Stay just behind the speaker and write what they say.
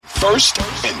First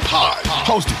and Pod,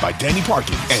 hosted by Danny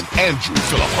Parkins and Andrew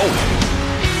Filippone.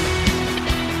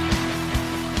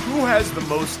 Who has the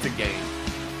most to gain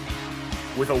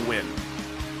with a win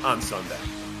on Sunday?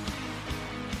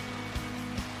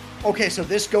 Okay, so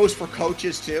this goes for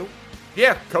coaches too?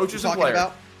 Yeah, coaches and players.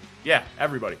 About? Yeah,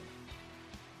 everybody.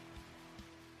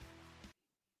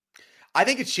 I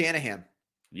think it's Shanahan.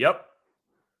 Yep.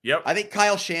 I think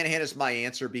Kyle Shanahan is my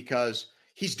answer because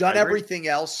he's done everything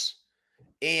else,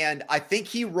 and I think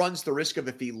he runs the risk of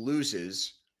if he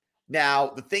loses.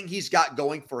 Now, the thing he's got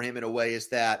going for him in a way is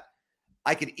that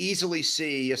I could easily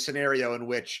see a scenario in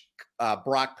which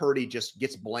Brock Purdy just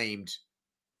gets blamed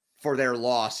for their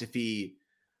loss if he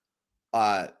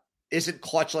isn't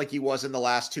clutch like he was in the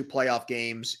last two playoff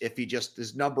games, if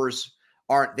his numbers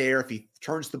aren't there, if he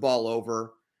turns the ball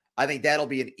over. I think that'll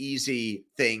be an easy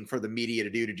thing for the media to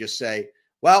do, to just say,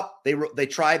 well, they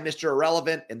tried Mr.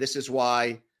 Irrelevant, and this is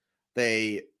why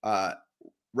they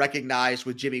recognized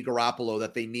with Jimmy Garoppolo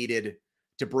that they needed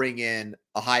to bring in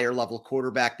a higher level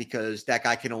quarterback because that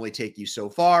guy can only take you so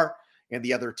far, and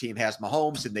the other team has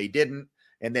Mahomes and they didn't,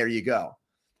 and there you go.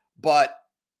 But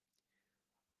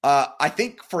I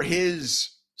think for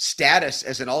his status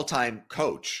as an all-time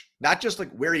coach, not just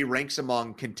like where he ranks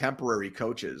among contemporary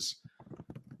coaches,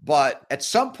 but at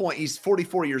some point, he's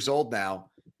 44 years old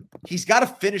now. He's got to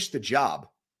finish the job.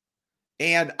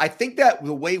 And I think that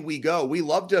the way we go, we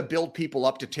love to build people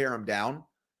up to tear them down.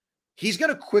 He's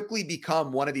going to quickly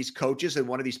become one of these coaches and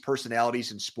one of these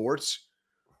personalities in sports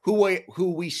who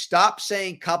we stop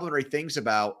saying complimentary things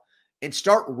about and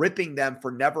start ripping them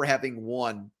for never having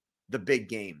won the big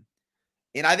game.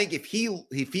 And I think if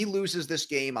he loses this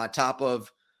game on top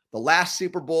of the last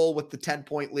Super Bowl with the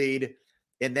 10-point lead,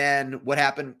 and then what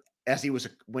happened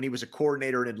when he was a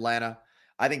coordinator in Atlanta,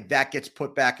 I think that gets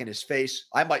put back in his face.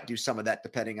 I might do some of that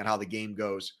depending on how the game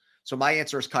goes. So my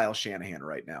answer is Kyle Shanahan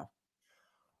right now.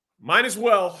 Mine as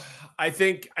well. I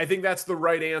think that's the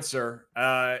right answer.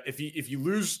 If you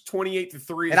lose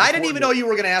 28-3, and I didn't even know you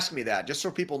were going to ask me that. Just so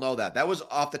people know that was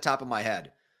off the top of my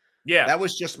head. Yeah, that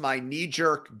was just my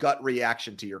knee-jerk gut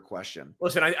reaction to your question.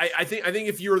 Listen, I think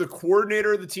if you're the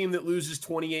coordinator of the team that loses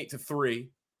 28-3.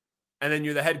 And then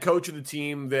you're the head coach of the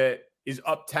team that is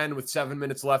up 10 with 7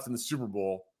 minutes left in the Super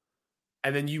Bowl.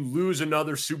 And then you lose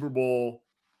another Super Bowl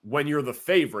when you're the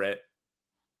favorite.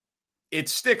 It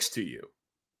sticks to you.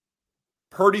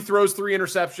 Purdy throws 3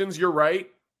 interceptions. You're right.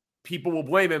 People will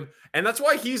blame him. And that's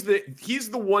why he's the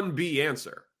 1B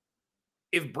answer.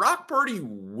 If Brock Purdy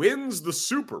wins the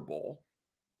Super Bowl,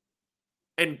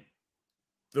 and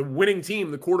the winning team,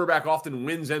 the quarterback often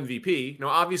wins MVP. Now,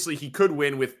 obviously, he could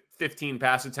win with 15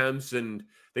 pass attempts and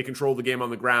they control the game on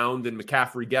the ground and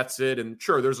McCaffrey gets it. And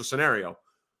sure, there's a scenario.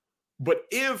 But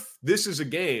if this is a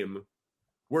game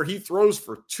where he throws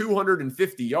for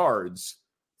 250 yards,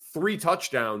 3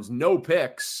 touchdowns, no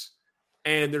picks,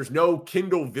 and there's no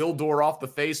Kindle Vildor off the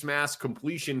face mask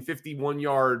completion,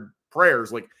 51-yard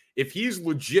prayers, like if he's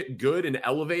legit good in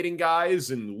elevating guys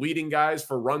and leading guys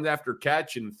for runs after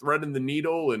catch and threading the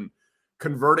needle and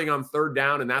converting on third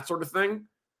down and that sort of thing,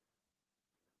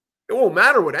 it won't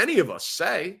matter what any of us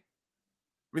say. I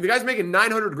mean, the guy's making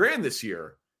 $900,000 this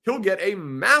year. He'll get a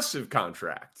massive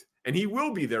contract, and he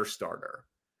will be their starter.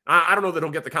 I don't know that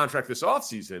he'll get the contract this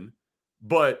offseason,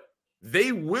 but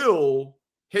they will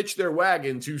hitch their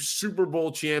wagon to Super Bowl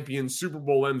champion, Super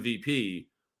Bowl MVP,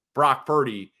 Brock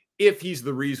Purdy, if he's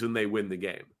the reason they win the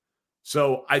game.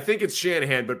 So I think it's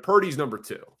Shanahan, but Purdy's number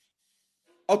 2.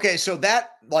 Okay, so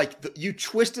that, you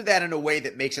twisted that in a way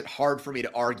that makes it hard for me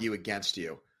to argue against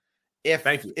you.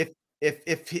 Thank you.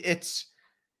 If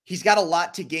he's got a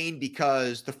lot to gain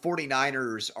because the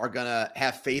 49ers are going to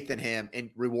have faith in him and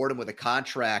reward him with a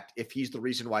contract if he's the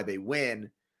reason why they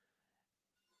win.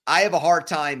 I have a hard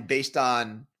time based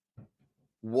on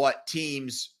what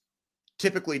teams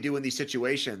typically do in these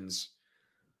situations.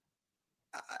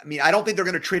 I mean, I don't think they're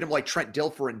going to treat him like Trent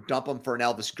Dilfer and dump him for an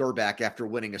Elvis Grbac after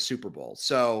winning a Super Bowl.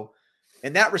 So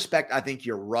in that respect, I think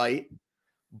you're right.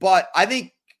 But I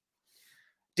think,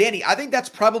 Danny, I think that's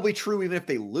probably true even if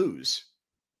they lose.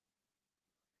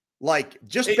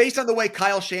 Based on the way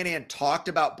Kyle Shanahan talked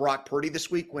about Brock Purdy this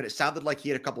week, when it sounded like he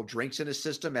had a couple drinks in his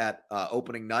system at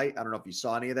opening night. I don't know if you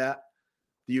saw any of that.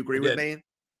 Do you agree with me?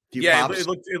 Yeah,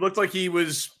 it looked like he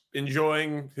was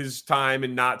enjoying his time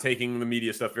and not taking the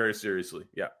media stuff very seriously.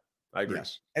 Yeah, I agree.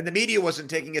 Yes. And the media wasn't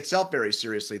taking itself very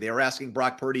seriously. They were asking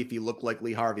Brock Purdy if he looked like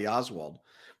Lee Harvey Oswald,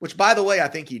 which, by the way, I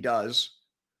think he does.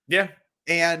 Yeah.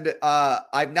 And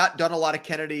I've not done a lot of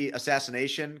Kennedy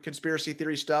assassination conspiracy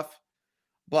theory stuff,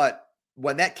 but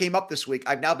when that came up this week,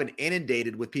 I've now been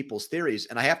inundated with people's theories,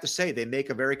 and I have to say they make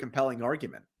a very compelling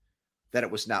argument. that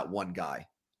it was not one guy.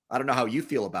 I don't know how you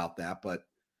feel about that, but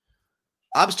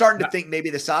I'm starting to think maybe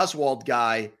this Oswald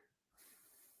guy,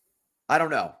 I don't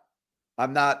know.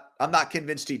 I'm not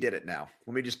convinced he did it now.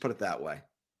 Let me just put it that way.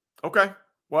 Okay.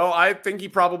 Well, I think he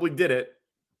probably did it,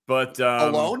 but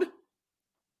alone?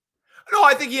 No,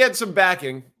 I think he had some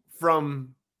backing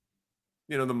from,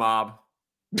 the mob,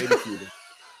 maybe Cuban.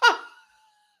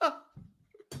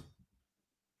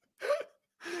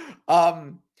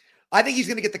 I think he's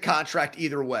going to get the contract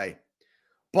either way.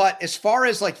 But as far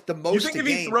as like the most, you think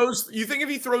if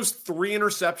he throws 3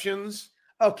 interceptions?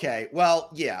 Okay, well,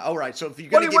 yeah, all right. So if you're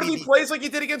going to, what if he plays like he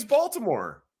did against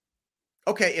Baltimore?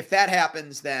 Okay, if that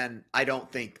happens, then I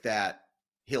don't think that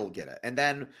he'll get it. And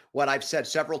then what I've said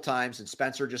several times, and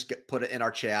Spencer just put it in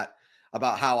our chat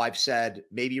about how I've said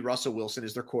maybe Russell Wilson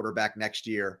is their quarterback next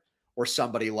year or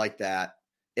somebody like that.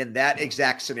 In that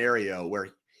exact scenario where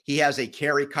he has a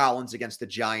Kerry Collins against the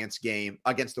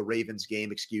Ravens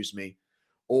game,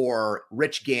 or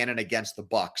Rich Gannon against the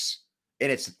Bucs,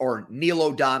 or Neil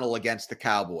O'Donnell against the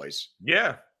Cowboys.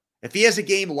 Yeah. If he has a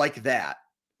game like that,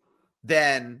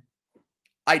 then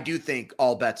I do think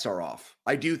all bets are off.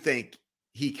 I do think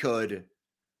he could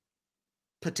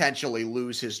potentially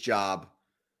lose his job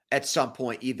at some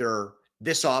point, either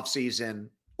this offseason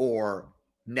or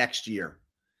next year.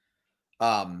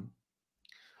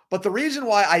 But the reason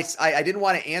why I didn't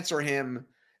want to answer him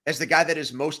as the guy that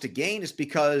is most to gain is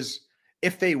because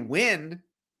if they win,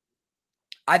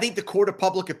 I think the court of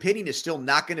public opinion is still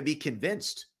not going to be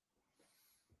convinced.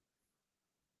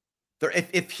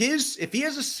 If he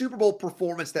has a Super Bowl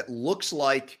performance that looks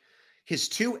like his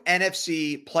 2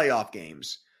 NFC playoff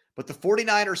games, but the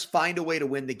 49ers find a way to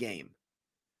win the game,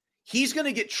 he's going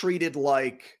to get treated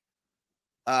like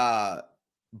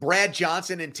Brad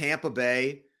Johnson in Tampa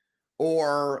Bay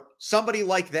or somebody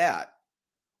like that,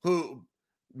 who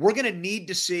we're going to need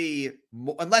to see,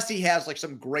 unless he has like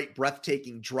some great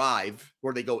breathtaking drive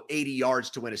where they go 80 yards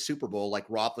to win a Super Bowl, like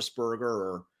Roethlisberger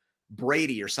or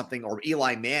Brady or something, or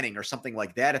Eli Manning or something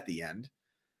like that at the end.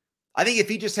 I think if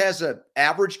he just has an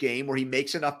average game where he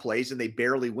makes enough plays and they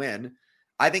barely win,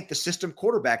 I think the system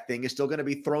quarterback thing is still going to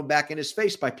be thrown back in his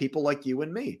face by people like you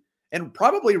and me, and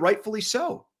probably rightfully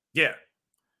so. Yeah.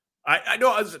 I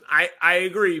know. I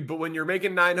agree. But when you're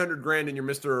making $900,000 and you're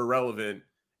Mr. Irrelevant,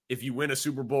 if you win a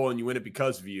Super Bowl and you win it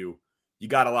because of you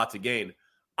got a lot to gain.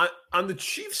 On the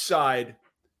Chiefs side,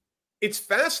 it's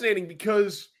fascinating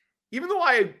because even though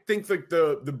I think like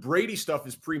the Brady stuff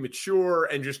is premature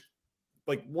and just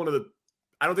like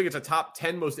I don't think it's a top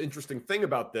 10 most interesting thing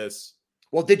about this.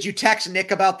 Well, did you text Nick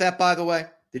about that, by the way?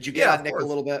 Did you get on Nick a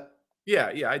little bit?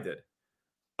 Yeah, I did.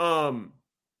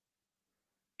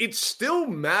 It still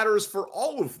matters for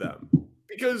all of them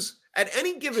because at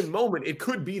any given moment, it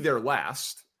could be their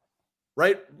last,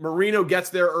 right? Marino gets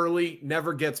there early,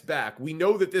 never gets back. We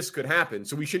know that this could happen,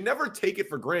 so we should never take it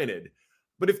for granted.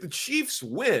 But if the Chiefs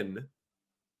win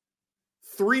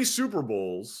 3 Super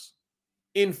Bowls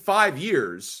in 5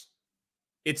 years,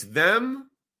 it's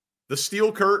them, the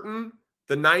Steel Curtain,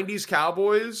 the 90s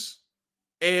Cowboys,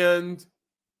 and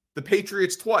the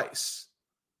Patriots twice.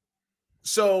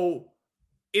 So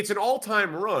it's an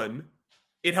all-time run.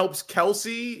 It helps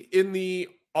Kelsey in the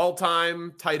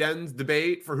all-time tight ends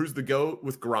debate for who's the GOAT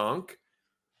with Gronk.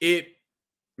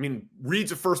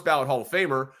 Reed's a first ballot Hall of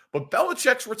Famer, but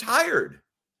Belichick's retired.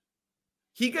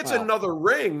 He gets another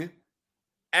ring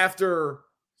after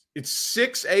it's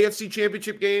 6 AFC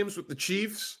championship games with the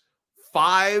Chiefs,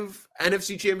 5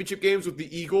 NFC championship games with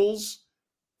the Eagles,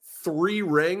 3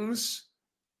 rings,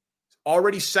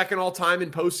 already second all-time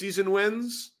in postseason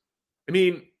wins.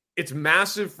 It's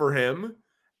massive for him.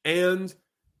 And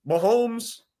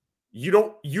Mahomes, you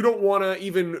don't want to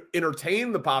even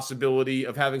entertain the possibility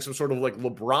of having some sort of like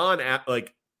LeBron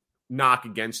knock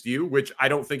against you, which I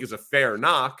don't think is a fair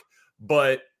knock,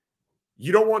 but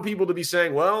you don't want people to be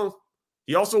saying, well,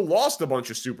 he also lost a bunch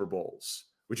of Super Bowls,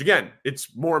 which again,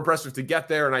 it's more impressive to get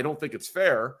there. And I don't think it's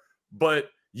fair, but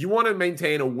you want to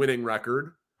maintain a winning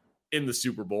record in the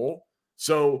Super Bowl.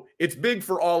 So it's big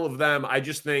for all of them. I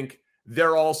just think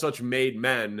they're all such made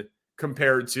men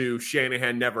compared to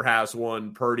Shanahan never has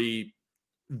one, Purdy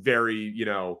very,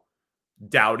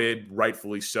 doubted,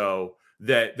 rightfully so,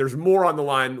 that there's more on the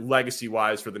line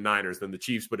legacy-wise for the Niners than the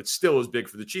Chiefs, but it still is big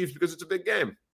for the Chiefs because it's a big game.